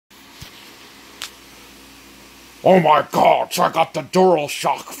Oh my god, check out the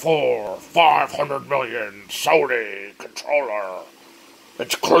Dualshock 4 500 million Sony controller.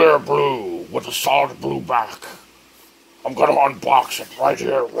 It's clear blue with a solid blue back. I'm gonna unbox it right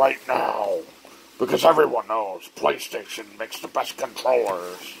here, right now. Because everyone knows PlayStation makes the best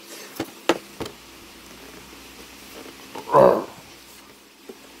controllers.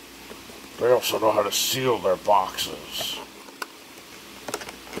 They also know how to seal their boxes.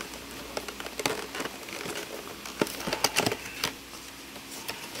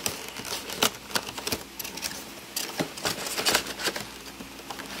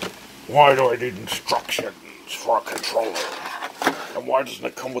 Why do I need instructions for a controller? And why doesn't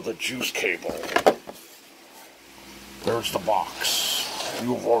it come with a juice cable? There's the box.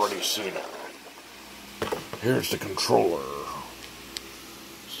 You've already seen it. Here's the controller.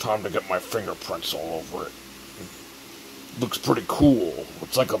 It's time to get my fingerprints all over it. Looks pretty cool.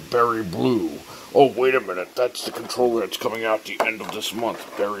 It's like a berry blue. Oh, wait a minute. That's the controller that's coming out the end of this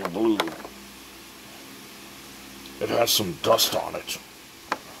month. Berry blue. It has some dust on it.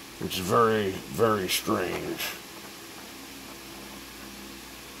 It's very, very strange.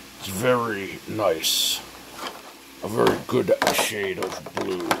 It's very nice. A very good shade of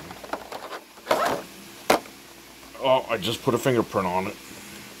blue. Oh, I just put a fingerprint on it.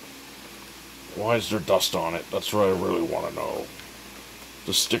 Why is there dust on it? That's what I really want to know.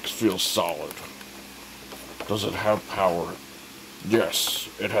 The stick feels solid. Does it have power? Yes,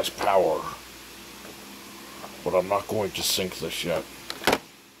 it has power. But I'm not going to sync this yet.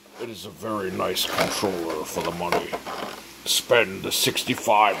 It is a very nice controller for the money. Spend the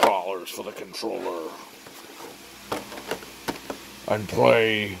 $65 for the controller. And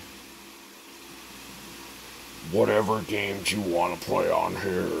play whatever games you want to play on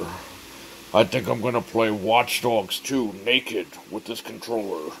here. I think I'm going to play Watch Dogs 2 naked with this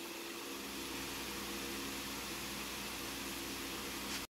controller.